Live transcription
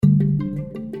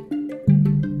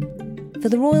For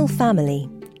the royal family,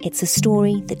 it's a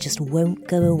story that just won't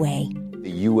go away. The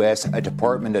U.S.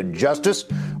 Department of Justice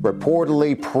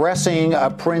reportedly pressing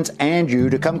Prince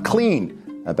Andrew to come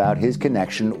clean about his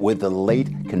connection with the late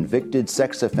convicted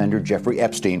sex offender Jeffrey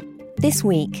Epstein. This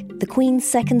week, the Queen's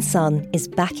second son is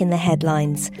back in the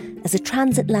headlines as a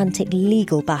transatlantic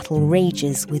legal battle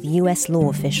rages with US law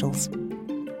officials.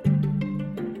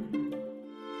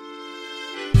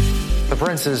 The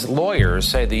prince's lawyers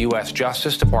say the U.S.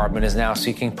 Justice Department is now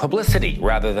seeking publicity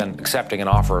rather than accepting an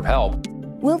offer of help.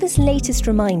 Will this latest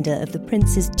reminder of the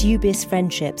prince's dubious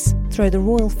friendships throw the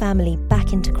royal family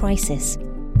back into crisis?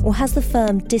 Or has the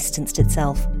firm distanced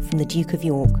itself from the Duke of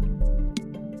York?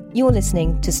 You're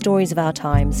listening to Stories of Our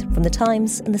Times from The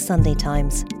Times and The Sunday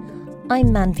Times. I'm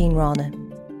Manveen Rana.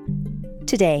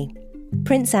 Today,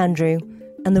 Prince Andrew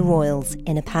and the royals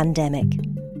in a pandemic.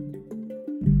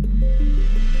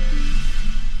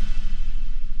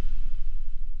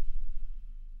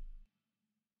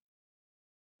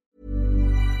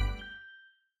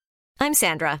 I'm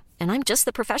Sandra, and I'm just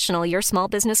the professional your small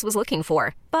business was looking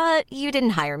for. But you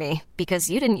didn't hire me because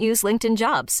you didn't use LinkedIn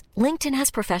Jobs. LinkedIn has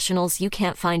professionals you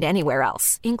can't find anywhere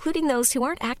else, including those who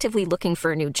aren't actively looking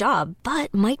for a new job,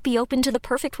 but might be open to the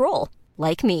perfect role,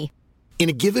 like me. In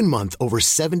a given month, over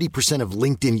 70% of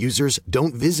LinkedIn users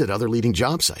don't visit other leading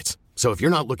job sites. So if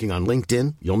you're not looking on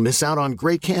LinkedIn, you'll miss out on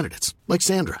great candidates, like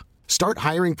Sandra. Start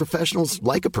hiring professionals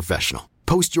like a professional.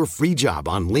 Post your free job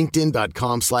on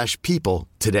linkedin.com/people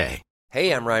today.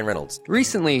 Hey, I'm Ryan Reynolds.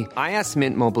 Recently, I asked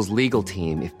Mint Mobile's legal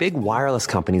team if big wireless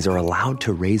companies are allowed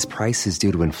to raise prices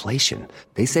due to inflation.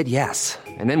 They said yes.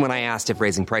 And then when I asked if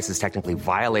raising prices technically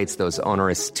violates those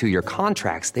onerous two-year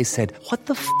contracts, they said, "What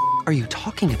the f*** are you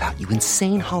talking about, you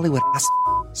insane Hollywood ass?"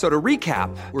 So to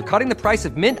recap, we're cutting the price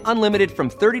of Mint Unlimited from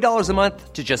 $30 a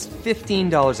month to just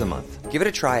 $15 a month. Give it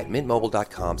a try at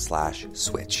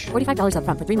mintmobile.com/switch. $45 up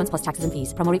front for 3 months plus taxes and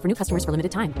fees. Promo rate for new customers for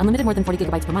limited time. Unlimited more than 40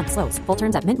 gigabytes per month. Slows full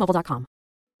terms at mintmobile.com.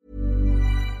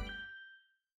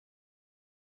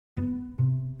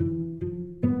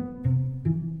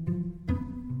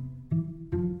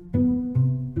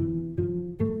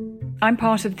 I'm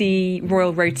part of the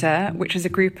Royal Rota, which is a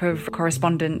group of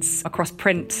correspondents across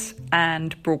print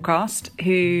and broadcast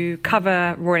who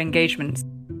cover royal engagements.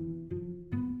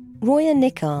 Roya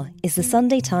Nikar is the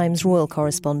Sunday Times royal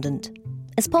correspondent.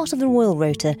 As part of the Royal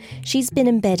Rota, she's been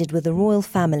embedded with the royal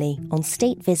family on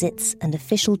state visits and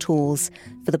official tours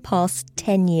for the past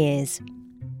 10 years.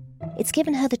 It's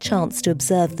given her the chance to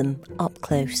observe them up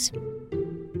close.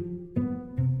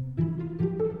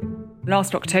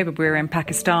 Last October, we were in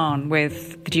Pakistan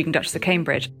with the Duke and Duchess of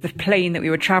Cambridge. The plane that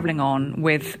we were travelling on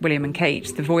with William and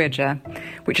Kate, the Voyager,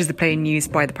 which is the plane used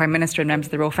by the Prime Minister and members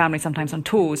of the royal family sometimes on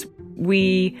tours.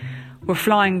 We were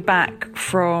flying back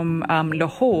from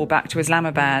Lahore back to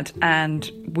Islamabad, and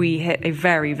we hit a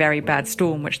very, very bad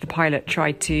storm, which the pilot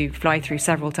tried to fly through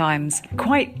several times.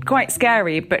 Quite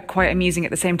scary, but quite amusing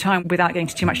at the same time. Without going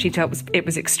into too much detail, it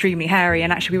was extremely hairy,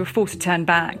 and actually we were forced to turn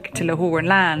back to Lahore and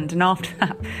land. And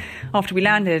after we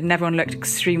landed and everyone looked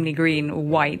extremely green or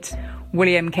white,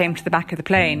 William came to the back of the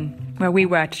plane where we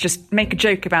were to just make a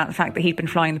joke about the fact that he'd been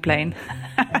flying the plane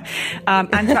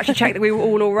and to actually check that we were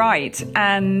all right.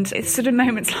 And it's sort of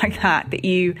moments like that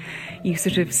you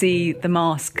sort of see the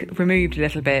mask removed a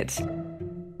little bit.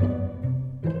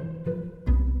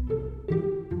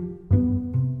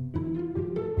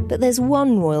 But there's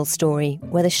one royal story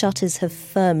where the shutters have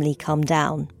firmly come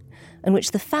down and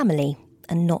which the family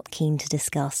are not keen to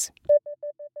discuss.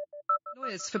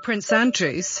 Lawyers for Prince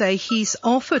Andrew say he's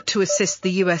offered to assist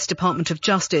the US Department of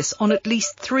Justice on at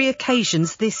least 3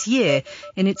 occasions this year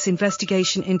in its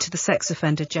investigation into the sex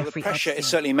offender Jeffrey Epstein. The pressure is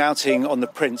certainly mounting on the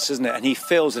prince, isn't it? And he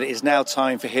feels that it is now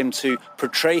time for him to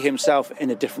portray himself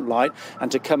in a different light and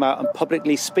to come out and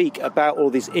publicly speak about all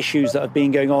these issues that have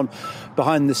been going on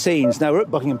behind the scenes. Now, we're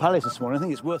at Buckingham Palace this morning. I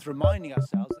think it's worth reminding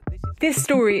ourselves that this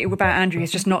story about Andrew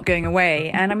is just not going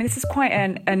away. And I mean, this is quite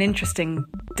an interesting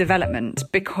development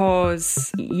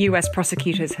because US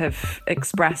prosecutors have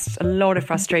expressed a lot of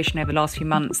frustration over the last few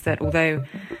months that although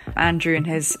Andrew in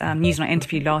his Newsnight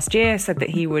interview last year said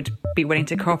that he would be willing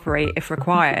to cooperate if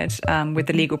required with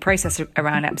the legal process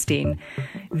around Epstein,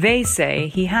 they say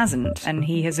he hasn't and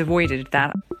he has avoided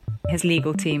that. His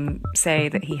legal team say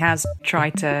that he has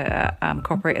tried to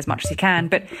cooperate as much as he can,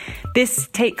 but this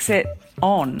takes it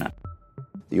on.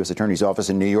 The U.S. Attorney's Office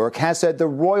in New York has said the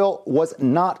royal was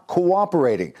not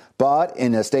cooperating. But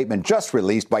in a statement just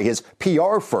released by his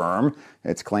PR firm,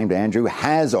 it's claimed Andrew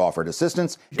has offered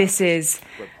assistance. This is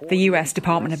the U.S.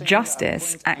 Department of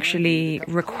Justice actually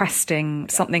requesting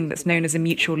something that's known as a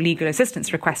mutual legal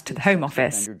assistance request to the Home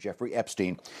Office. Jeffrey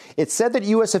Epstein. It said that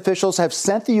U.S. officials have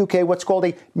sent the U.K. what's called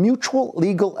a mutual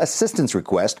legal assistance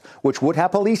request, which would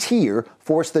have police here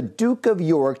force the Duke of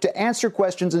York to answer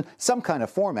questions in some kind of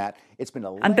format.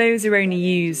 And those are only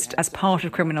used as part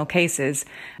of criminal cases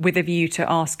with a view to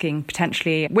asking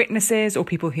potentially witnesses or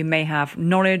people who may have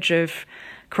knowledge of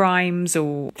crimes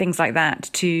or things like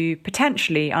that to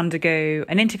potentially undergo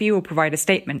an interview or provide a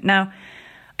statement. Now,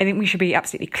 I think we should be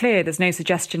absolutely clear there's no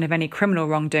suggestion of any criminal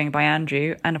wrongdoing by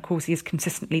Andrew. And of course, he has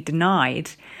consistently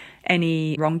denied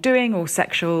any wrongdoing or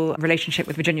sexual relationship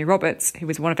with Virginia Roberts, who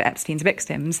was one of Epstein's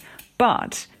victims.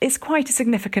 But it's quite a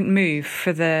significant move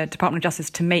for the Department of Justice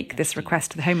to make this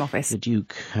request to the Home Office. The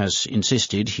Duke has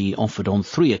insisted he offered on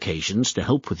 3 occasions to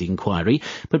help with the inquiry,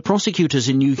 but prosecutors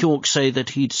in New York say that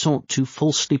he'd sought to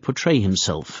falsely portray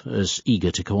himself as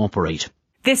eager to cooperate.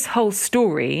 This whole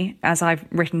story, as I've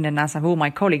written and as have all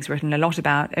my colleagues written a lot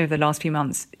about over the last few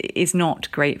months, is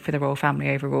not great for the royal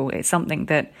family overall. It's something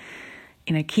that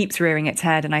keeps rearing its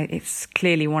head, and it's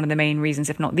clearly one of the main reasons,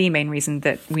 if not the main reason,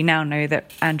 that we now know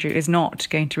that Andrew is not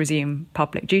going to resume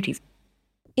public duties.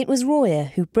 It was Roya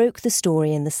who broke the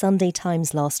story in the Sunday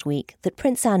Times last week that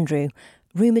Prince Andrew,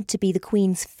 rumoured to be the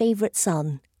Queen's favourite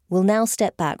son, will now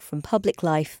step back from public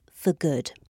life for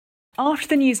good. After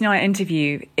the Newsnight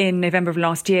interview in November of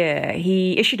last year,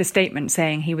 he issued a statement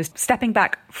saying he was stepping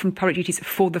back from public duties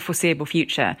for the foreseeable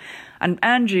future. And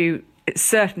Andrew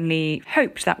certainly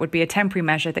hoped that would be a temporary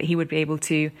measure, that he would be able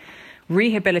to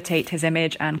rehabilitate his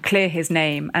image and clear his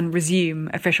name and resume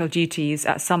official duties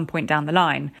at some point down the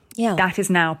line. Yeah. That is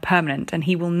now permanent, and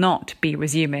he will not be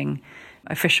resuming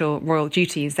official royal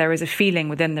duties. There is a feeling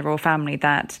within the royal family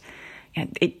that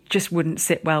it just wouldn't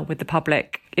sit well with the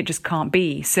public. It just can't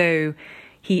be. So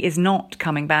he is not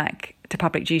coming back to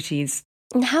public duties.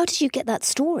 And how did you get that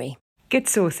story? Good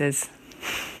sources.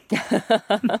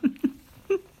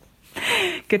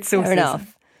 Good sources. Fair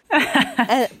enough.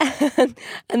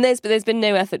 And there's been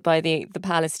no effort by the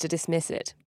palace to dismiss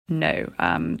it? No,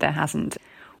 there hasn't.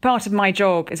 Part of my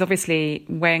job is obviously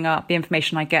weighing up the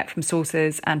information I get from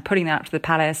sources and putting that out to the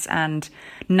palace and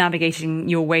navigating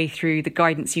your way through the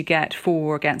guidance you get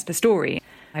for or against a story.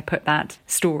 I put that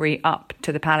story up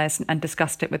to the palace and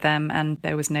discussed it with them, and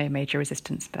there was no major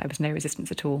resistance. There was no resistance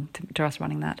at all to us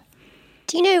running that.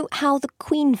 Do you know how the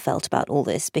Queen felt about all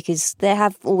this? Because there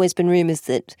have always been rumours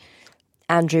that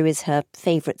Andrew is her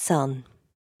favourite son.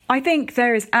 I think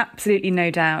there is absolutely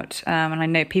no doubt, and I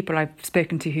know people I've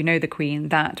spoken to who know the Queen,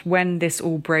 that when this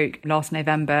all broke last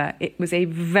November, it was a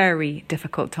very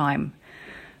difficult time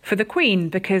for the Queen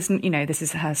because, this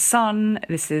is her son,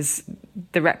 this is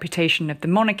the reputation of the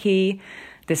monarchy,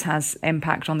 this has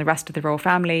impact on the rest of the royal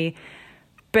family.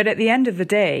 But at the end of the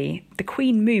day, the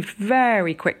Queen moved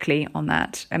very quickly on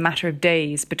that, a matter of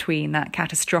days between that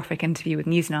catastrophic interview with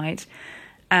Newsnight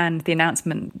and the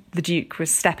announcement the Duke was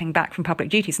stepping back from public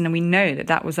duties. And then we know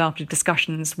that was after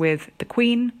discussions with the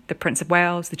Queen, the Prince of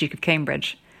Wales, the Duke of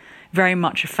Cambridge. Very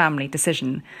much a family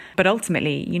decision. But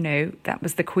ultimately, that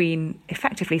was the Queen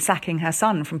effectively sacking her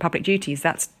son from public duties.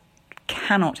 That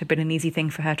cannot have been an easy thing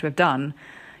for her to have done,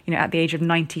 at the age of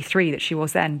 93 that she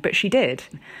was then. But she did.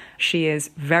 She is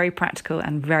very practical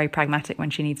and very pragmatic when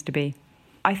she needs to be.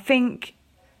 I think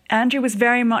Andrew was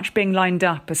very much being lined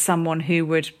up as someone who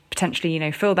would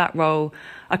potentially, fill that role,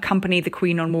 accompany the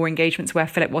Queen on more engagements where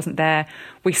Philip wasn't there.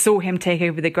 We saw him take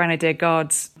over the Grenadier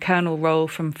Guards colonel role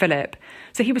from Philip.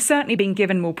 So he was certainly being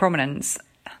given more prominence.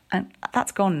 And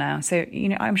that's gone now. So,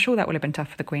 I'm sure that would have been tough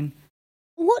for the Queen.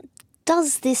 What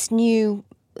does this new,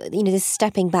 this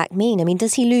stepping back mean? I mean,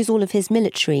 does he lose all of his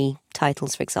military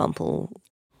titles, for example?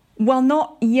 Well,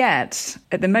 not yet.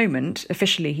 At the moment,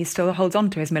 officially, he still holds on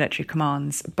to his military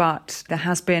commands. But there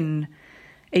has been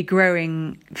a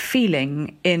growing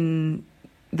feeling in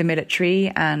the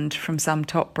military and from some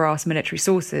top brass military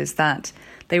sources that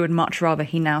they would much rather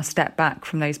he now step back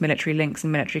from those military links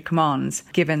and military commands,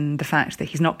 given the fact that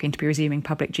he's not going to be resuming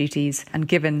public duties and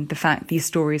given the fact these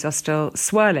stories are still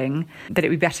swirling, that it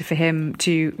would be better for him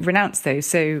to renounce those.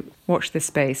 So watch this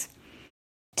space.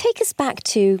 Take us back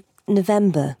to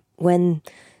November when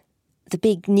the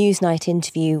big Newsnight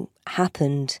interview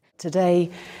happened. Today,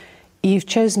 you've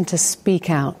chosen to speak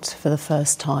out for the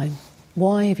first time.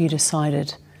 Why have you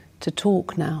decided to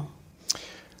talk now?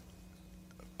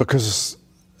 Because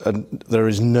there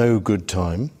is no good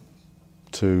time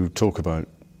to talk about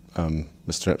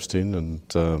Mr. Epstein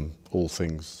and all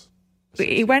things.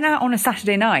 It went out on a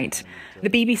Saturday night. The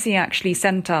BBC actually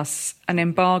sent us an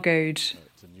embargoed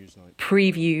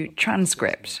preview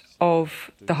transcript of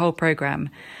the whole programme.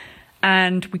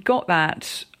 And we got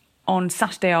that on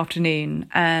Saturday afternoon,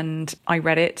 and I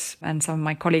read it, and some of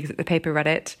my colleagues at the paper read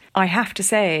it. I have to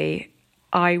say,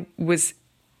 I was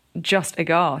just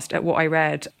aghast at what I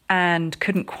read and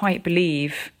couldn't quite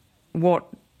believe what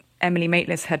Emily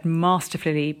Maitlis had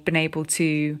masterfully been able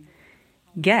to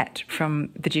get from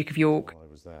the Duke of York.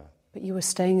 But you were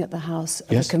staying at the house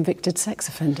of Yes. a convicted sex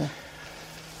offender.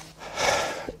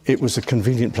 It was a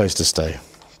convenient place to stay.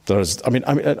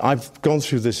 I've gone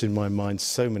through this in my mind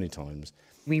so many times.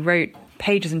 We wrote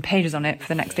pages and pages on it for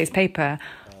the next day's paper.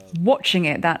 Watching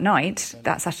it that night,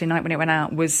 that Saturday night when it went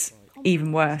out, was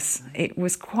even worse. It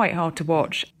was quite hard to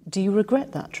watch. Do you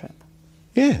regret that trip?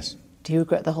 Yes. Do you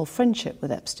regret the whole friendship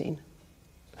with Epstein?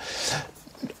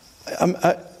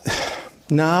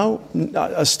 Now,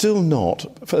 still not.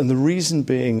 And the reason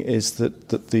being is that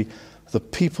the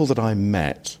people that I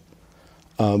met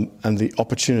and the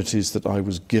opportunities that I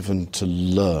was given to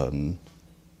learn,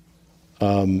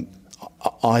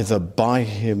 either by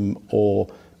him or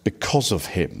because of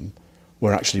him,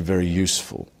 were actually very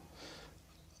useful.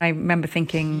 I remember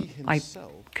thinking I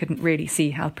couldn't really see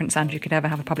how Prince Andrew could ever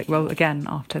have a public role again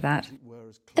after that.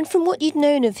 And from what you'd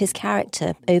known of his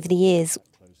character over the years,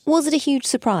 was it a huge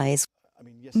surprise?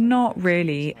 Not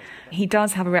really. He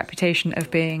does have a reputation of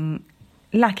being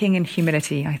lacking in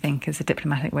humility, I think, is a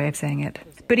diplomatic way of saying it.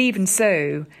 But even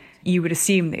so, you would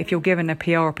assume that if you're given a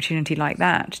PR opportunity like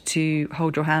that to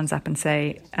hold your hands up and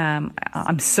say,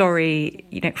 I'm sorry,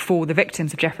 for the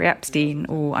victims of Jeffrey Epstein,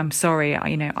 or I'm sorry,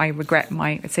 I regret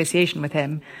my association with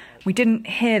him. We didn't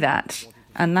hear that,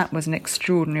 and that was an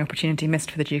extraordinary opportunity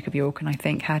missed for the Duke of York. And I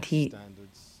think had he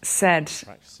said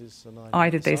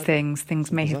either of those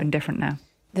things may have been different now.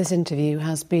 This interview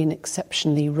has been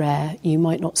exceptionally rare. You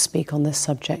might not speak on this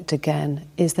subject again.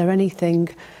 Is there anything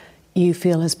you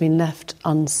feel has been left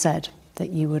unsaid that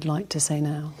you would like to say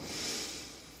now?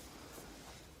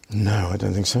 No, I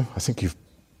don't think so. I think you've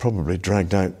probably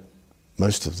dragged out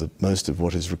most of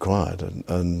what is required,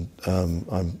 and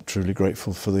I'm truly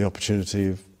grateful for the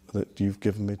opportunity that you've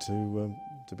given me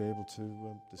to be able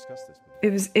to discuss this.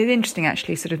 It was interesting,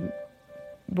 actually, sort of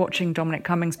watching Dominic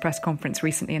Cummings' press conference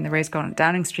recently in the Rose Garden at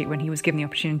Downing Street when he was given the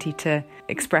opportunity to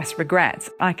express regrets.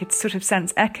 I could sort of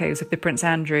sense echoes of the Prince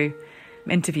Andrew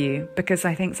interview, because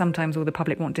I think sometimes all the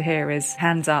public want to hear is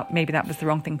hands up, maybe that was the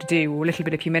wrong thing to do, or a little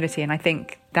bit of humility. And I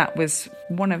think that was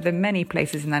one of the many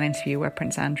places in that interview where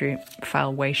Prince Andrew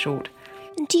fell way short.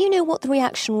 Do you know what the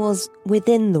reaction was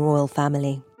within the royal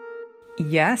family?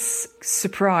 Yes,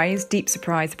 surprise, deep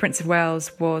surprise. The Prince of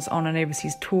Wales was on an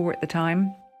overseas tour at the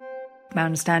time. My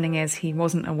understanding is he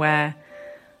wasn't aware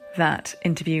that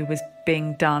interview was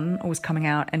being done or was coming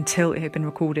out until it had been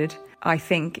recorded. I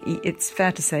think it's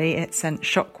fair to say it sent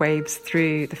shockwaves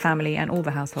through the family and all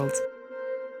the households.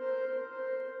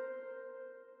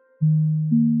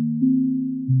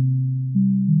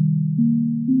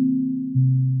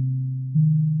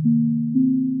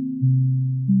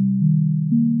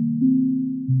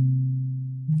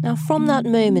 Now, from that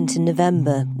moment in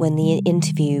November when the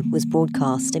interview was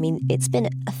broadcast, it's been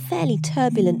a fairly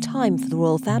turbulent time for the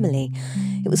royal family.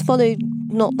 It was followed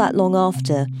not that long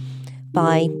after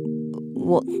by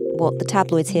what the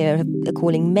tabloids here are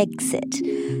calling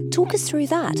Megxit. Talk us through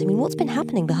that. What's been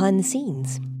happening behind the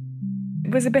scenes?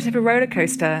 It was a bit of a roller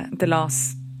coaster the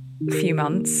last few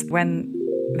months when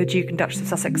the Duke and Duchess of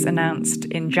Sussex announced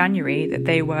in January that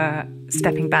they were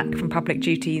stepping back from public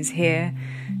duties here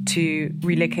to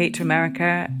relocate to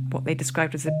America, what they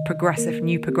described as a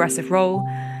new progressive role,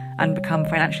 and become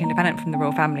financially independent from the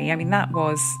royal family. That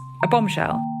was a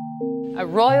bombshell. A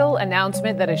royal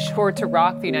announcement that is sure to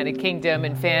rock the United Kingdom,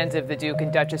 and fans of the Duke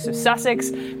and Duchess of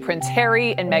Sussex, Prince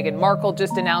Harry and Meghan Markle,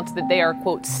 just announced that they are,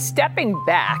 quote, stepping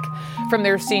back from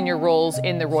their senior roles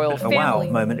in the royal family. A wow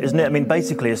moment, isn't it?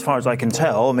 Basically, as far as I can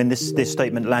tell, this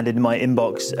statement landed in my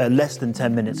inbox less than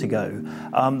 10 minutes ago.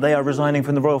 They are resigning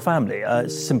from the royal family.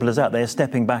 Simple as that. They are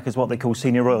stepping back as what they call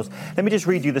senior royals. Let me just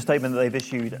read you the statement that they've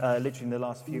issued literally in the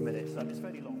last few minutes. It's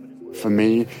fairly long. But for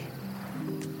me,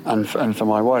 and for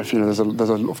my wife,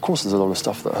 of course there's a lot of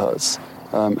stuff that hurts,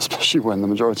 especially when the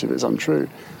majority of it is untrue.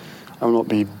 I will not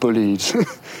be bullied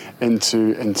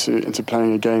into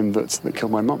playing a game that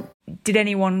killed my mum. Did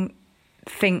anyone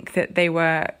think that they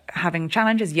were having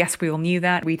challenges? Yes, we all knew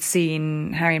that. We'd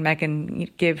seen Harry and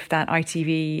Meghan give that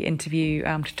ITV interview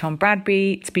to Tom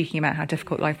Bradby, speaking about how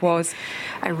difficult life was.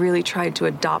 I really tried to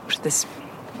adopt this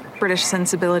British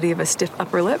sensibility of a stiff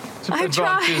upper lip. I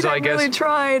tried. I really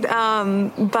tried.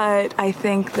 But I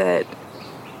think that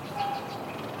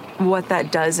what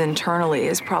that does internally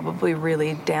is probably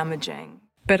really damaging.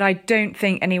 But I don't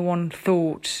think anyone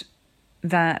thought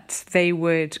that they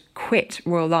would quit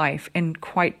royal life in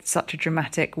quite such a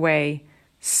dramatic way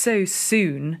so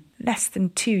soon, less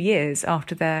than 2 years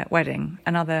after their wedding.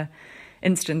 Another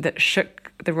incident that shook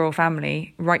the royal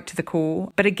family right to the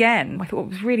core. But again, I thought what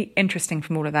was really interesting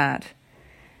from all of that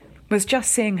was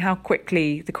just seeing how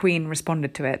quickly the Queen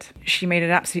responded to it. She made it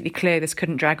absolutely clear this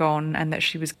couldn't drag on and that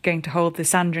she was going to hold the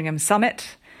Sandringham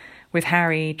summit with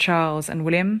Harry, Charles and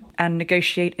William and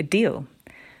negotiate a deal.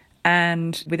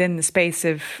 And within the space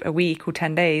of a week or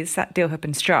 10 days, that deal had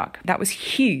been struck. That was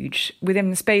huge. Within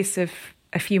the space of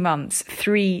a few months,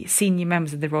 3 senior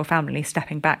members of the royal family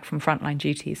stepping back from frontline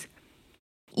duties.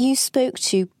 You spoke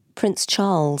to Prince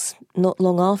Charles not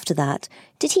long after that.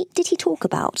 Did he talk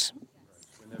about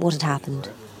what had happened?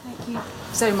 Thank you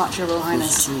so much, Your Royal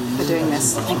Highness, for doing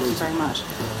this. Thank you very much.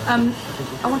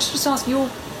 I wanted to just ask, you're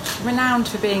renowned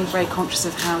for being very conscious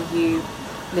of how you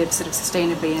live sort of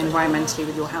sustainably and environmentally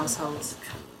with your households.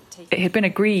 It had been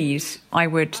agreed I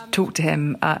would talk to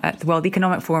him at the World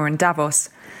Economic Forum in Davos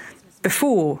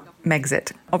before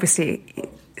Megxit. Obviously,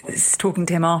 talking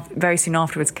to him very soon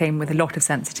afterwards came with a lot of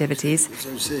sensitivities. So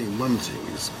I'm saying one thing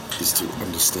is to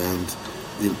understand,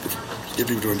 get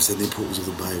people to understand the importance of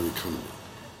the bioeconomy.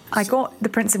 I got the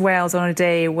Prince of Wales on a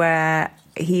day where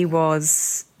he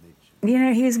was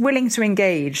willing to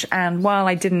engage. And while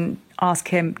I didn't ask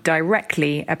him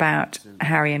directly about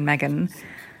Harry and Meghan,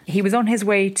 he was on his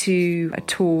way to a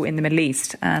tour in the Middle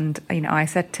East. And, I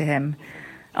said to him,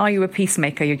 "Are you a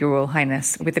peacemaker, Your Royal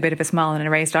Highness?" with a bit of a smile and a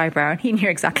raised eyebrow. And he knew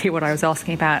exactly what I was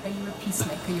asking about. Are you a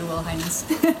peacemaker, Your Royal Highness?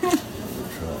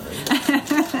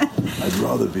 I'd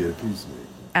rather be a peacemaker.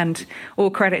 And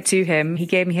all credit to him, he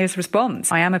gave me his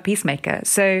response. I am a peacemaker.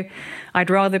 So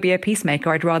I'd rather be a peacemaker.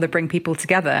 I'd rather bring people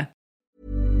together.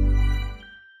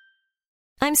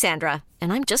 I'm Sandra,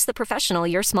 and I'm just the professional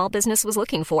your small business was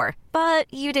looking for. But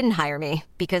you didn't hire me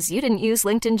because you didn't use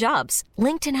LinkedIn Jobs.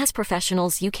 LinkedIn has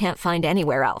professionals you can't find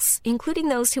anywhere else, including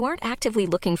those who aren't actively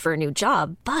looking for a new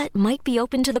job, but might be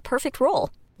open to the perfect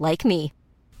role, like me.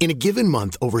 In a given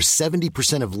month, over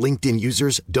 70% of LinkedIn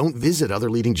users don't visit other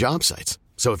leading job sites.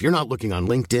 So if you're not looking on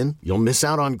LinkedIn, you'll miss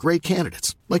out on great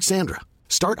candidates like Sandra.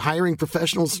 Start hiring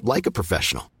professionals like a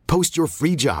professional. Post your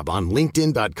free job on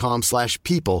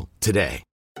linkedin.com/people today.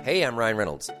 Hey, I'm Ryan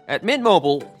Reynolds. At Mint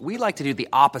Mobile, we like to do the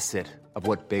opposite of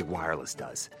what Big Wireless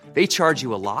does. They charge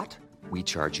you a lot, we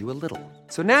charge you a little.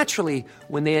 So naturally,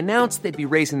 when they announced they'd be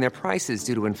raising their prices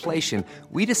due to inflation,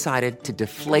 we decided to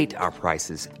deflate our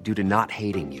prices due to not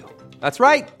hating you. That's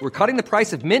right. We're cutting the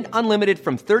price of Mint Unlimited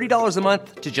from $30 a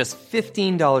month to just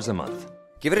 $15 a month.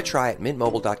 Give it a try at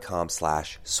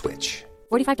mintmobile.com/switch.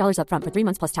 $45 up front for 3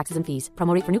 months plus taxes and fees.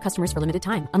 Promo rate for new customers for limited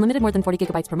time. Unlimited more than 40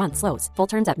 gigabytes per month. Slows full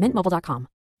terms at mintmobile.com.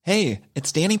 Hey,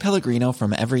 it's Danny Pellegrino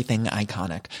from Everything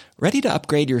Iconic. Ready to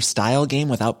upgrade your style game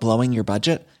without blowing your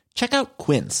budget? Check out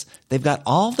Quince. They've got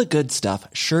all the good stuff,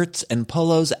 shirts and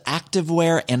polos,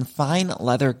 activewear, and fine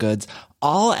leather goods,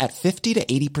 all at 50 to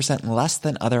 80% less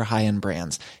than other high-end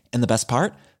brands. And the best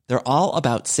part? They're all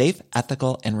about safe,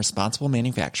 ethical, and responsible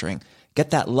manufacturing.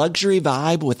 Get that luxury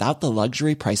vibe without the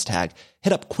luxury price tag.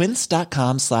 Hit up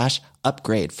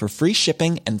quince.com/upgrade for free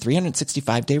shipping and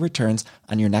 365-day returns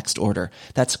on your next order.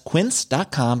 That's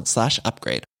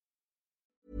quince.com/upgrade.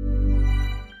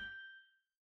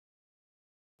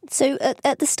 So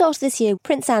at the start of this year,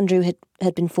 Prince Andrew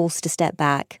had been forced to step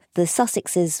back. The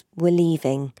Sussexes were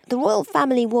leaving. The royal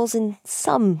family was in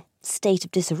some state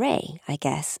of disarray, I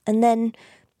guess. And then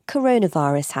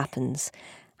coronavirus happens.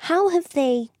 How have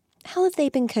they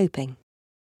been coping?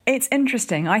 It's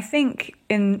interesting. I think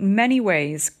in many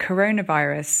ways,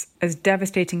 coronavirus, as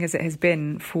devastating as it has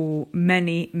been for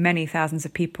many, many thousands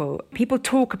of people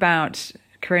talk about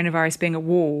coronavirus being a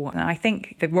war. And I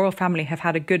think the royal family have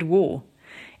had a good war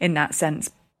in that sense.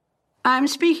 I'm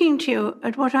speaking to you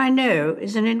at what I know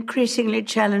is an increasingly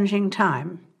challenging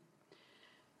time.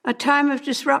 A time of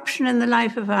disruption in the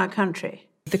life of our country.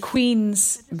 The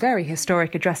Queen's very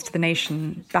historic address to the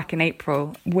nation back in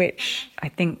April, which I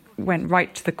think went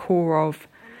right to the core of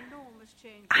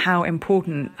how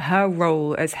important her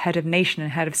role as head of nation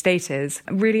and head of state is.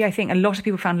 Really, I think a lot of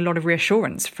people found a lot of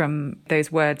reassurance from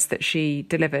those words that she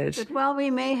delivered. But while we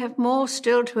may have more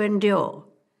still to endure,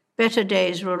 better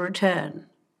days will return.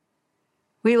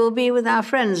 We will be with our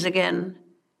friends again.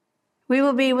 We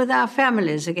will be with our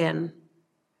families again.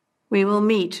 We will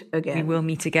meet again. We will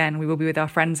meet again. We will be with our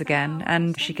friends again.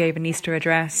 And she gave an Easter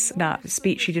address, that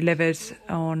speech she delivered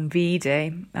on VE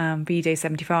Day, VE Day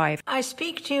 75. I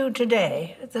speak to you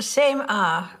today at the same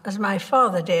hour as my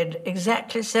father did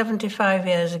exactly 75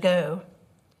 years ago.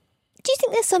 Do you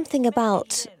think there's something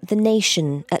about the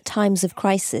nation at times of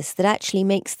crisis that actually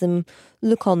makes them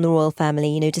look on the royal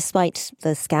family, you know, despite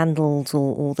the scandals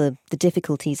or the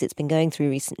difficulties it's been going through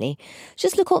recently,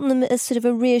 just look on them as sort of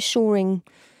a reassuring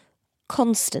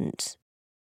constant?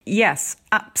 Yes,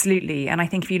 absolutely. And I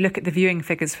think if you look at the viewing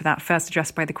figures for that first address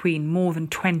by the Queen, more than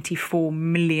 24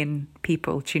 million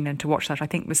people tuned in to watch that. I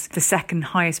think it was the second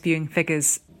highest viewing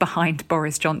figures behind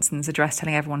Boris Johnson's address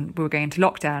telling everyone we were going into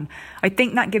lockdown. I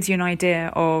think that gives you an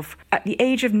idea of, at the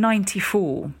age of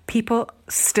 94, people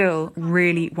still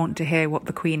really want to hear what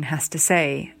the Queen has to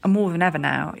say. And more than ever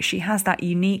now, she has that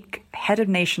unique head of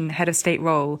nation, head of state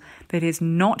role that is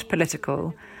not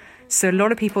political. So a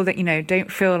lot of people that, you know,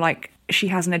 don't feel like she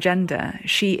has an agenda.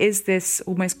 She is this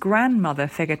almost grandmother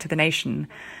figure to the nation.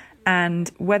 And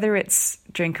whether it's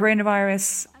during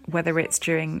coronavirus, whether it's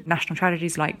during national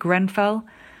tragedies like Grenfell,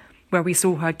 where we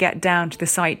saw her get down to the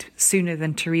site sooner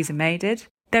than Theresa May did,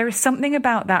 there is something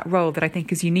about that role that I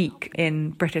think is unique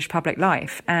in British public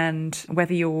life. And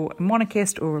whether you're a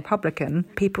monarchist or Republican,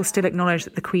 people still acknowledge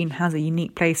that the Queen has a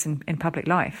unique place in public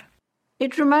life.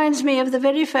 It reminds me of the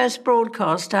very first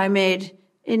broadcast I made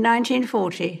in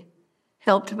 1940,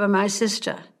 helped by my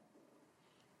sister.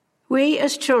 We,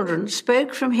 as children,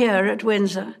 spoke from here at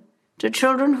Windsor to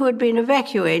children who had been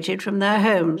evacuated from their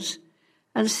homes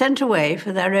and sent away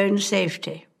for their own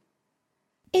safety.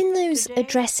 In those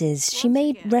addresses, she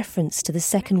made reference to the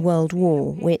Second World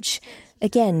War, which,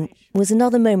 again, was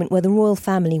another moment where the royal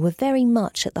family were very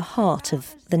much at the heart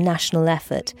of the national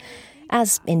effort,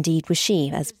 as indeed was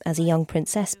she, as a young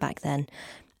princess back then.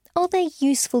 Are there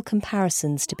useful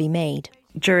comparisons to be made?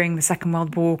 During the Second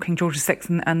World War, King George VI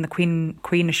and the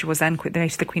Queen as she was then,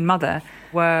 the Queen Mother,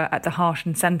 were at the heart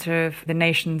and centre of the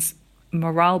nation's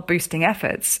morale-boosting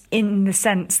efforts, in the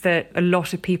sense that a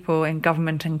lot of people in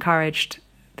government encouraged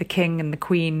the King and the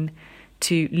Queen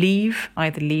to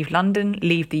either leave London,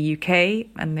 leave the UK,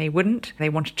 and they wouldn't. They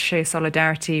wanted to show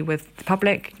solidarity with the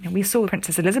public. We saw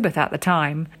Princess Elizabeth at the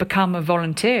time become a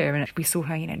volunteer, and we saw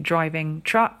her, driving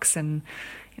trucks and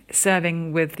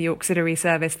serving with the auxiliary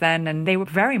service then, and they were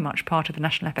very much part of the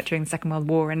national effort during the Second World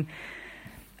War. And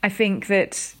I think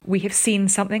that we have seen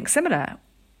something similar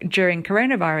during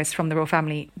coronavirus from the royal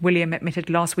family. William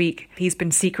admitted last week he's been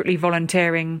secretly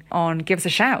volunteering on Give Us a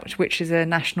Shout, which is a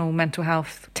national mental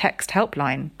health text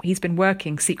helpline. He's been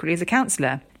working secretly as a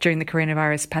counsellor during the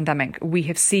coronavirus pandemic. We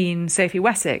have seen Sophie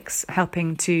Wessex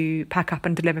helping to pack up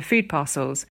and deliver food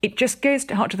parcels. It just goes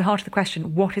to the heart of the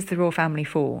question, what is the royal family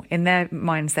for? In their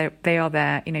minds, they are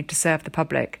there, to serve the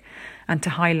public and to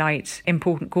highlight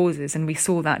important causes. And we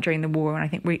saw that during the war, and I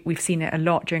think we've seen it a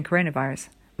lot during coronavirus.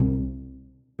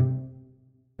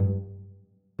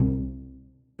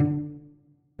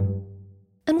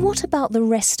 And what about the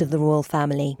rest of the royal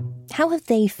family? How have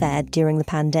they fared during the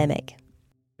pandemic?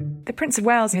 The Prince of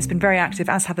Wales has been very active,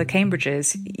 as have the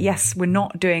Cambridges. Yes, we're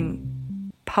not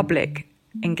doing public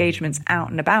engagements out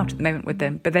and about at the moment with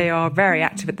them, but they are very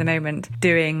active at the moment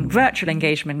doing virtual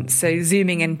engagements, so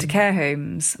zooming into care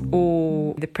homes,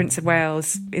 or the Prince of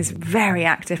Wales is very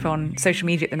active on social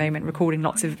media at the moment, recording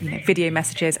lots of video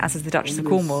messages, as is the Duchess of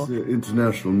Cornwall. On this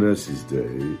International Nurses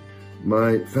Day,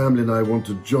 my family and I want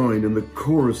to join in the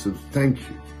chorus of thank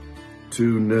you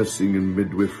to nursing and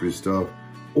midwifery staff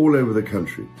all over the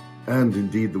country and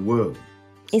indeed the world.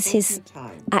 Is his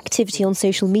activity on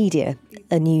social media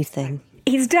a new thing?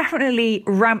 He's definitely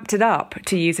ramped it up,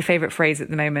 to use a favourite phrase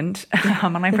at the moment.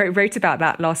 And I wrote about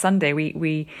that last Sunday.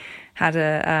 We had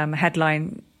a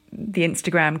headline, The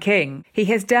Instagram King. He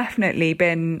has definitely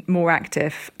been more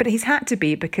active, but he's had to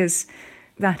be, because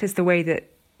that is the way that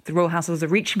the royal households are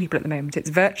reaching people at the moment. It's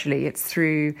virtually, it's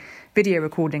through video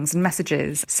recordings and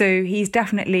messages. So he's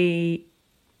definitely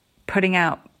putting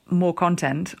out more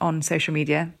content on social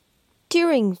media.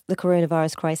 During the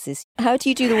coronavirus crisis, how do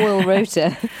you do the royal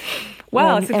rota?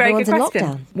 Well, it's a very good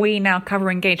question. We now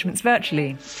cover engagements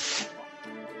virtually.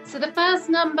 So the first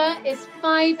number is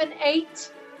 5 and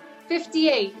 8,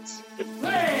 58.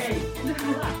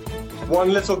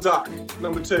 One Little Duck,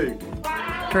 number 2.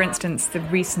 For instance, the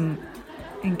recent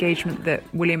engagement that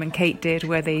William and Kate did,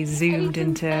 where they zoomed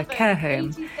into a care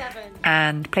home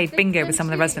and played bingo with some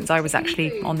of the residents. I was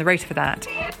actually on the rota for that.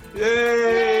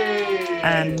 Yay!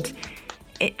 And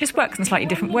it just works in a slightly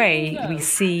different way. We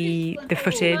see the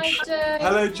footage.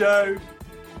 Hello, Joe.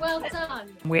 Well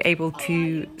done. We're able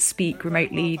to speak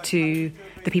remotely to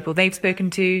the people they've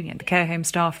spoken to, the care home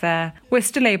staff there. We're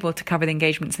still able to cover the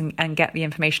engagements and get the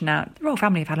information out. The royal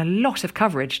family have had a lot of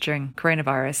coverage during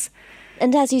coronavirus.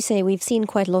 And as you say, we've seen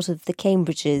quite a lot of the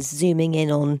Cambridges zooming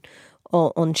in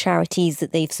on charities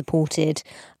that they've supported.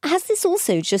 Has this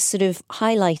also just sort of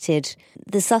highlighted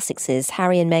the Sussexes,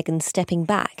 Harry and Meghan, stepping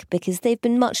back because they've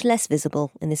been much less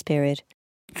visible in this period?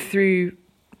 Through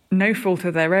no fault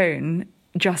of their own,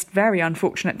 just very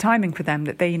unfortunate timing for them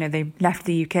that they left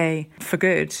the UK for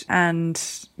good and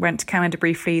went to Canada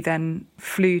briefly, then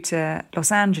flew to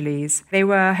Los Angeles. They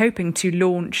were hoping to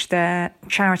launch their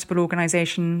charitable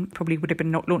organisation, probably would have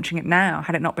been not launching it now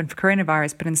had it not been for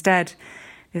coronavirus, but instead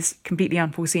this completely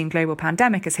unforeseen global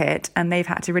pandemic has hit and they've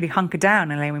had to really hunker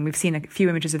down in LA. We've seen a few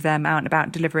images of them out and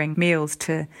about delivering meals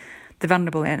to the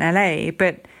vulnerable in LA,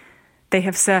 but they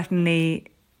have certainly,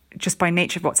 just by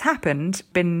nature of what's happened,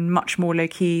 been much more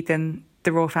low-key than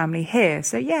the royal family here.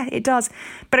 So, yeah, it does.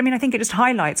 But, I think it just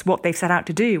highlights what they've set out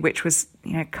to do, which was,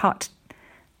 cut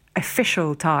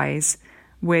official ties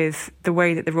with the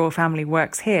way that the royal family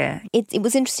works here. It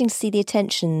was interesting to see the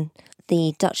attention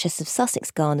the Duchess of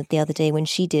Sussex garnered the other day when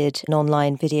she did an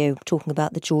online video talking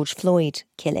about the George Floyd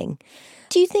killing.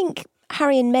 Do you think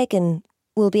Harry and Meghan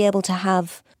will be able to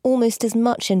have almost as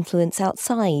much influence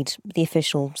outside the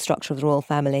official structure of the royal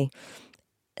family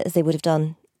as they would have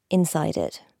done inside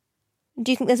it?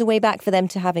 Do you think there's a way back for them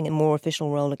to having a more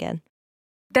official role again?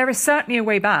 There is certainly a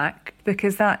way back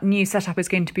because that new setup is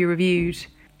going to be reviewed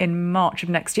in March of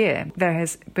next year. There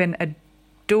has been a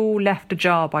door left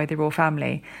ajar by the royal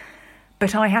family.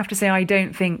 But I have to say, I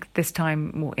don't think this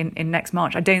time, in next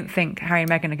March, I don't think Harry and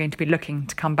Meghan are going to be looking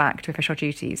to come back to official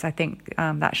duties. I think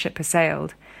that ship has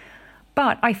sailed.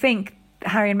 But I think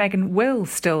Harry and Meghan will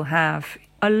still have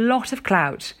a lot of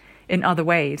clout in other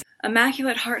ways.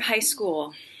 Immaculate Heart High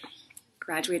School,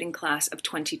 graduating class of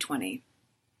 2020.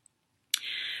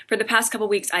 For the past couple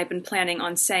weeks, I've been planning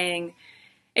on saying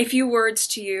a few words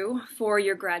to you for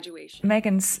your graduation.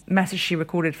 Meghan's message she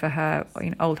recorded for her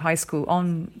old high school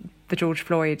on the George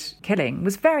Floyd killing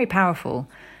was very powerful,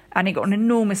 and it got an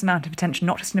enormous amount of attention,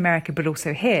 not just in America, but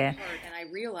also here. And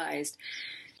I realized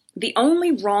the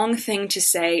only wrong thing to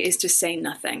say is to say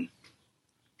nothing.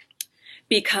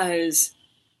 Because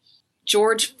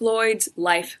George Floyd's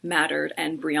life mattered,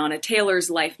 and Breonna Taylor's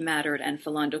life mattered, and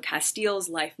Philando Castile's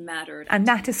life mattered. And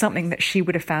that is something that she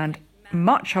would have found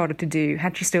much harder to do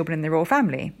had she still been in the royal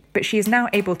family. But she is now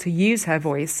able to use her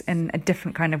voice in a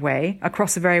different kind of way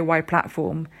across a very wide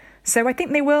platform. So I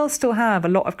think they will still have a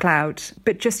lot of clout,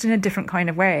 but just in a different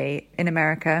kind of way in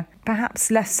America,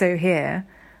 perhaps less so here.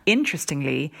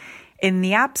 Interestingly, in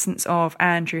the absence of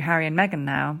Andrew, Harry and Meghan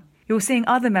now, you're seeing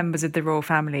other members of the royal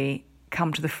family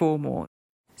come to the fore more.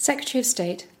 Secretary of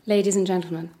State, ladies and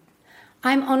gentlemen,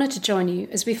 I'm honoured to join you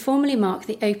as we formally mark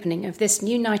the opening of this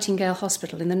new Nightingale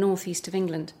Hospital in the northeast of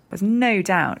England. There's no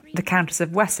doubt the Countess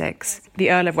of Wessex, the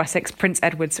Earl of Wessex, Prince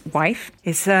Edward's wife,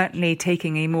 is certainly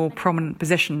taking a more prominent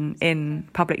position in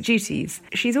public duties.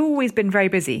 She's always been very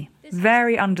busy,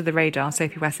 very under the radar,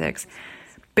 Sophie Wessex.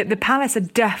 But the palace are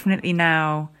definitely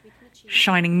now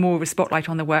shining more of a spotlight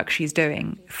on the work she's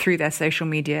doing through their social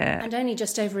media. And only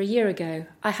just over a year ago,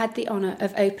 I had the honour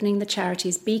of opening the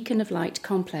charity's Beacon of Light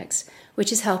complex,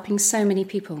 which is helping so many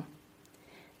people.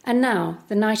 And now,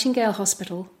 the Nightingale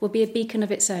Hospital will be a beacon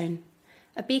of its own,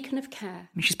 a beacon of care.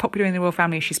 She's popular in the royal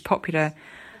family, she's popular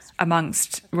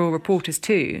amongst royal reporters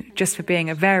too, just for being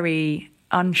a very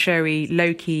unshowy,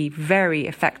 low-key, very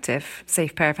effective,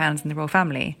 safe pair of hands in the royal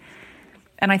family.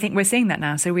 And I think we're seeing that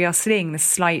now. So we are seeing this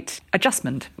slight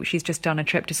adjustment. She's just done a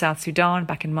trip to South Sudan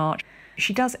back in March.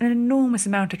 She does an enormous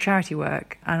amount of charity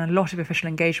work and a lot of official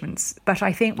engagements. But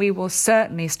I think we will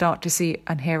certainly start to see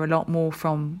and hear a lot more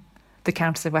from the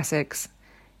Countess of Wessex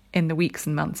in the weeks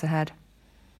and months ahead.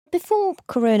 Before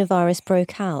coronavirus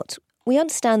broke out, we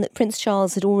understand that Prince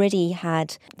Charles had already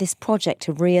had this project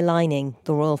of realigning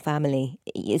the royal family.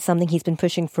 It's something he's been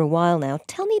pushing for a while now.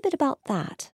 Tell me a bit about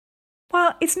that.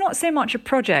 Well, it's not so much a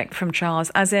project from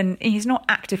Charles, as in he's not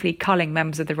actively culling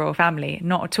members of the royal family,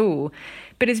 not at all.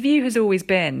 But his view has always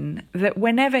been that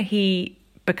whenever he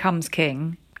becomes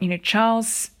king,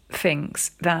 Charles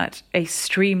thinks that a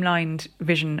streamlined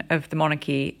vision of the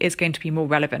monarchy is going to be more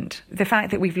relevant. The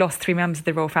fact that we've lost 3 members of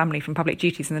the royal family from public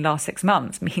duties in the last 6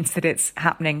 months means that it's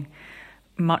happening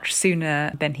much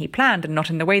sooner than he planned and not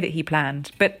in the way that he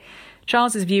planned. But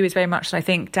Charles's view is very much that I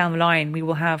think down the line we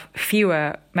will have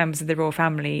fewer members of the royal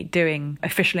family doing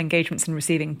official engagements and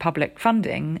receiving public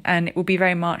funding, and it will be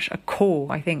very much a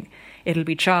core. I think it'll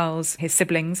be Charles, his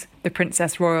siblings, the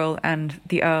Princess Royal and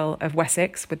the Earl of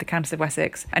Wessex with the Countess of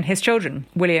Wessex, and his children,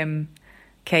 William,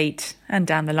 Kate, and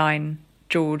down the line,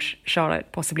 George, Charlotte,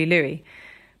 possibly Louis.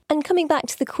 And coming back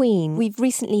to the Queen, we've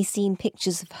recently seen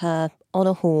pictures of her on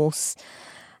a horse.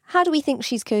 How do we think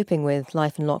she's coping with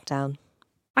life in lockdown?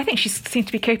 I think she seems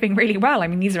to be coping really well. I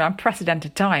mean, these are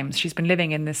unprecedented times. She's been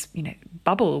living in this,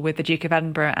 bubble with the Duke of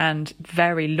Edinburgh and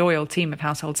very loyal team of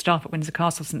household staff at Windsor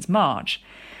Castle since March.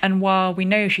 And while we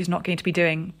know she's not going to be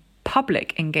doing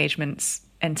public engagements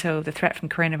until the threat from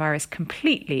coronavirus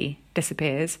completely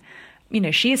disappears,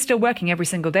 she is still working every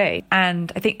single day.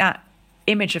 And I think that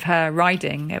image of her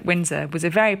riding at Windsor was a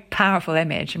very powerful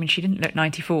image. I mean, she didn't look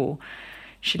 94.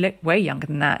 She looked way younger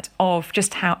than that, of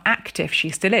just how active she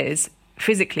still is,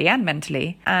 physically and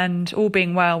mentally, and all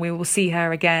being well, we will see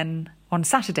her again on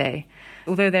Saturday.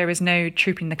 Although there is no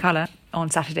Trooping the Colour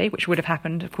on Saturday, which would have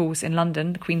happened, of course, in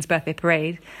London, the Queen's birthday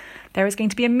parade, there is going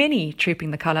to be a mini Trooping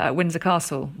the Colour at Windsor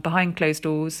Castle, behind closed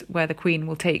doors, where the Queen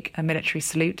will take a military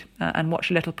salute and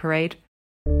watch a little parade.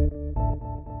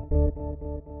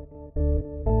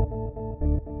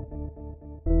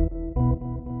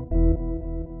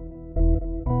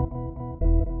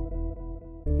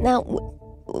 Now,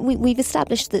 we've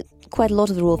established that quite a lot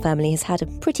of the royal family has had a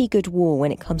pretty good war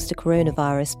when it comes to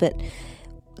coronavirus, but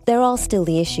there are still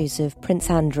the issues of Prince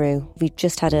Andrew. We've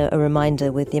just had a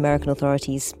reminder with the American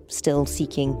authorities still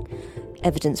seeking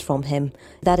evidence from him.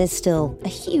 That is still a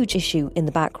huge issue in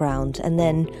the background. And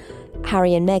then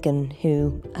Harry and Meghan,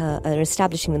 who are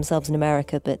establishing themselves in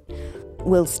America, but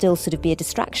will still sort of be a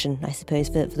distraction, I suppose,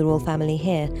 for the royal family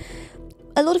here.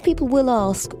 A lot of people will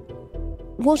ask,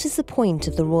 what is the point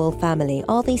of the royal family?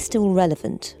 Are they still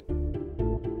relevant?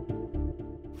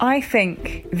 I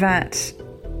think that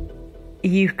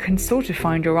you can sort of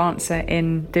find your answer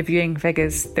in the viewing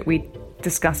figures that we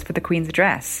discussed for the Queen's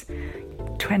address.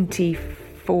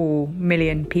 24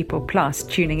 million people plus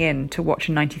tuning in to watch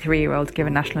a 93-year-old give a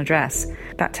national address.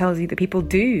 That tells you that people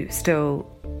do still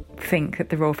think that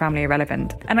the royal family are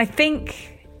relevant. And I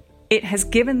think it has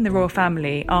given the royal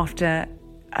family, after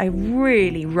a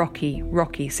really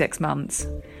rocky 6 months,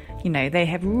 they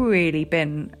have really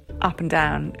been up and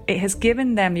down. It has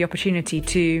given them the opportunity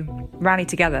to rally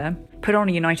together, put on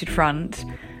a united front,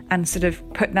 and sort of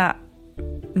put that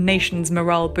nation's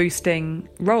morale-boosting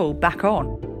role back on.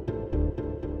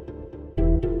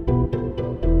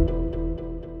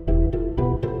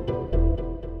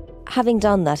 Having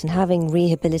done that and having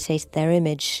rehabilitated their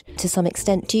image to some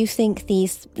extent, do you think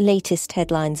these latest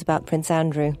headlines about Prince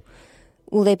Andrew,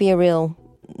 will there be a real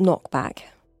knockback?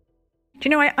 Do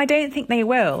you know, I don't think they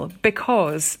will,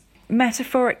 because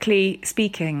metaphorically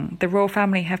speaking, the royal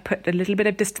family have put a little bit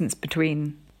of distance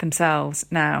between themselves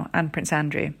now and Prince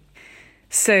Andrew.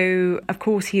 So, of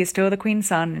course, he is still the Queen's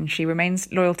son and she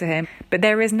remains loyal to him. But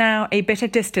there is now a bit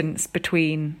of distance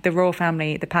between the royal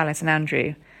family, the palace and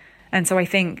Andrew. And so I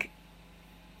think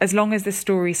as long as this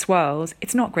story swirls,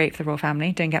 it's not great for the royal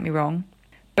family, don't get me wrong.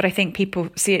 But I think people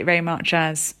see it very much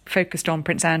as focused on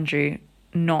Prince Andrew,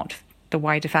 not the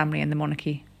wider family and the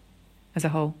monarchy as a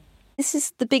whole. This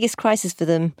is the biggest crisis for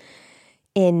them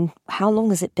in how long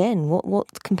has it been?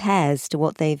 What compares to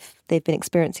what they've been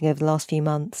experiencing over the last few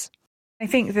months? I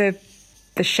think the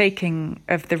shaking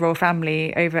of the royal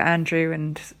family over Andrew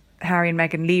and Harry and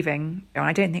Meghan leaving,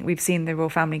 I don't think we've seen the royal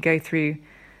family go through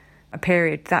a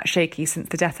period that shaky since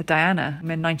the death of Diana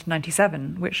in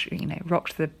 1997, which,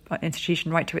 rocked the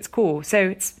institution right to its core. So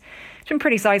it's been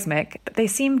pretty seismic. But they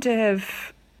seem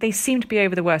to be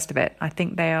over the worst of it. I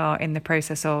think they are in the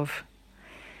process of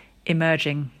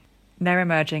emerging. They're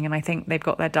emerging, and I think they've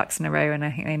got their ducks in a row, and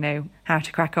I think they know how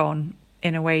to crack on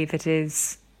in a way that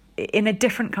is, in a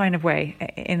different kind of way,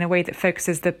 in a way that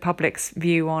focuses the public's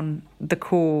view on the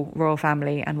core royal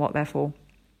family and what they're for.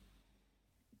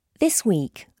 This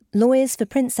week, lawyers for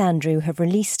Prince Andrew have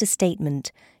released a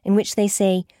statement in which they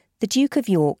say the Duke of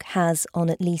York has, on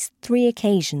at least 3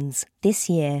 occasions this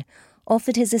year,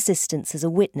 offered his assistance as a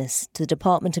witness to the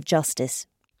Department of Justice.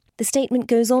 The statement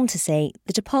goes on to say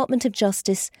the Department of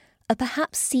Justice are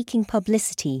perhaps seeking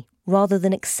publicity rather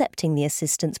than accepting the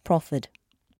assistance proffered.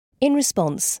 In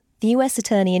response, the US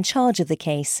attorney in charge of the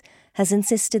case has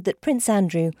insisted that Prince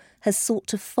Andrew has sought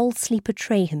to falsely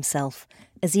portray himself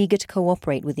as eager to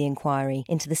cooperate with the inquiry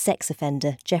into the sex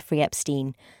offender Jeffrey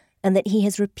Epstein, and that he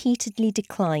has repeatedly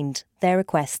declined their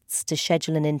requests to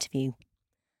schedule an interview.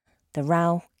 The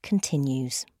row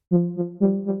continues.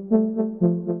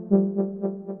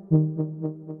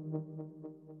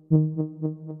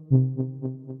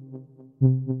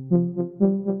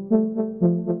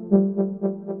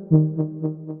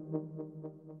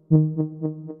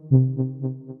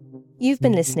 You've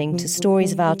been listening to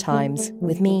Stories of Our Times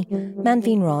with me,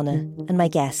 Manveen Rana, and my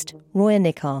guest, Roya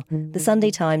Nikkhah, the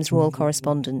Sunday Times Royal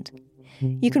Correspondent.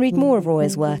 You can read more of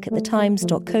Roya's work at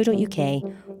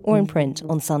thetimes.co.uk or in print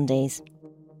on Sundays.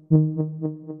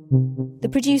 The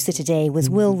producer today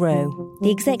was Will Rowe, the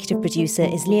executive producer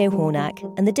is Leo Hornack,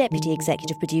 and the deputy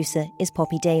executive producer is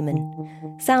Poppy Damon.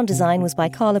 Sound design was by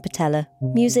Carla Patella,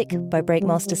 music by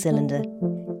Breakmaster Cylinder.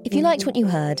 If you liked what you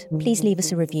heard, please leave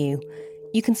us a review.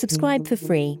 You can subscribe for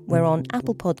free. We're on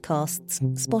Apple Podcasts,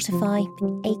 Spotify,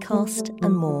 Acast,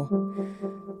 and more.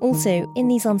 Also, in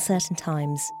these uncertain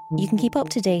times, you can keep up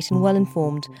to date and well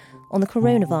informed on the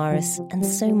coronavirus and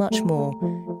so much more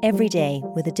every day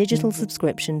with a digital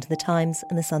subscription to The Times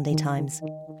and The Sunday Times.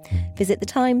 Visit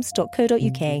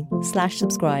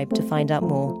thetimes.co.uk/subscribe to find out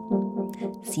more.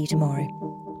 See you tomorrow.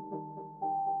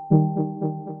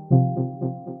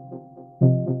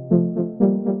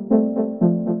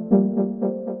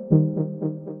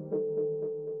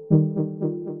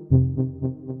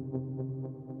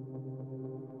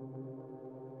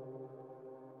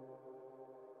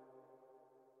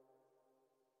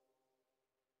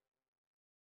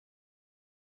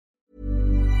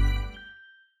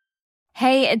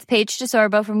 Hey, it's Paige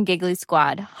DeSorbo from Giggly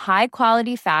Squad. High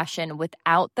quality fashion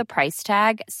without the price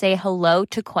tag. Say hello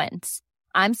to Quince.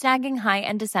 I'm snagging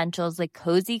high-end essentials like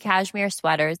cozy cashmere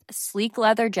sweaters, sleek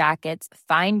leather jackets,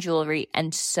 fine jewelry,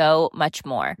 and so much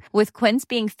more. With Quince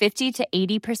being 50 to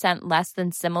 80% less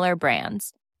than similar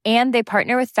brands. And they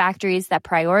partner with factories that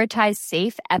prioritize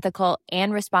safe, ethical,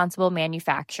 and responsible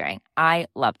manufacturing. I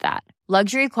love that.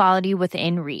 Luxury quality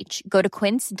within reach. Go to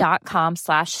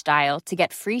quince.com/style to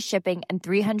get free shipping and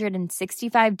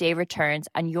 365-day returns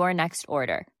on your next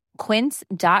order.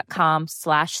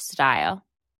 Quince.com/style.